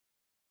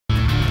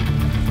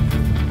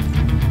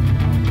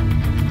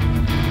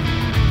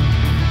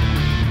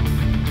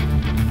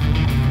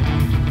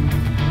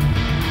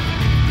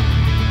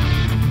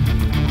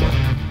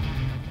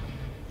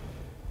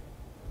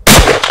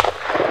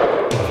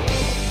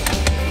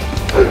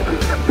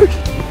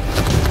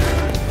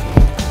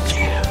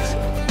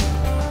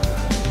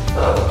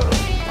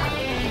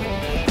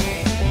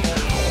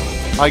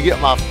I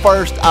get my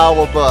first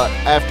Iowa buck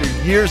after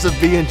years of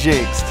being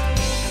jinxed.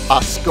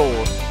 I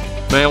scored.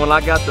 Man, when I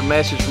got the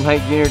message from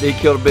Hank Jr. that he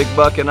killed a big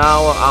buck in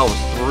Iowa, I was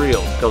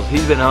thrilled because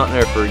he's been hunting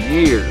there for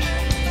years,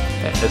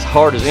 as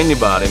hard as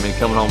anybody, and been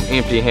coming home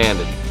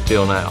empty-handed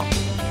till now.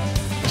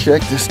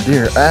 Check this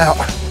deer out.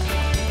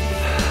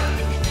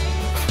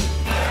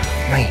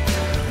 Man,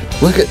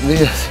 look at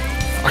this.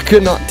 I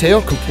could not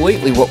tell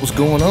completely what was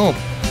going on.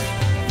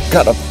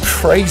 Got a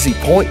crazy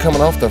point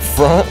coming off the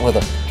front with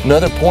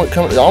another point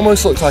coming. It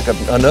almost looks like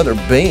another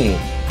beam.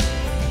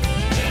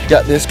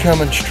 Got this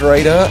coming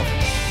straight up.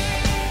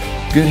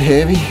 Good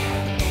heavy,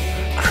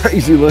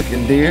 crazy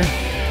looking deer.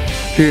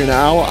 Here in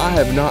Iowa, I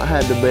have not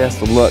had the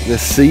best of luck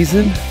this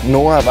season,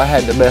 nor have I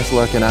had the best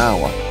luck in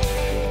Iowa.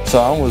 So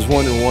I was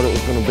wondering what it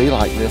was going to be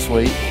like this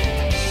week.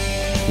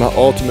 My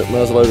ultimate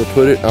muzzleloader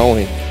put it on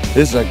him.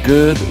 This is a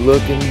good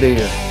looking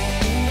deer.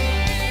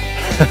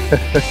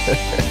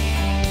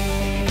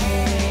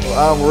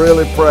 I'm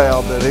really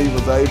proud that he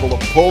was able to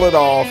pull it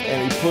off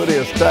and he put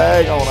his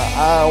tag on an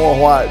Iowa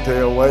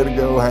whitetail. Way to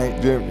go, Hank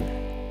Jr.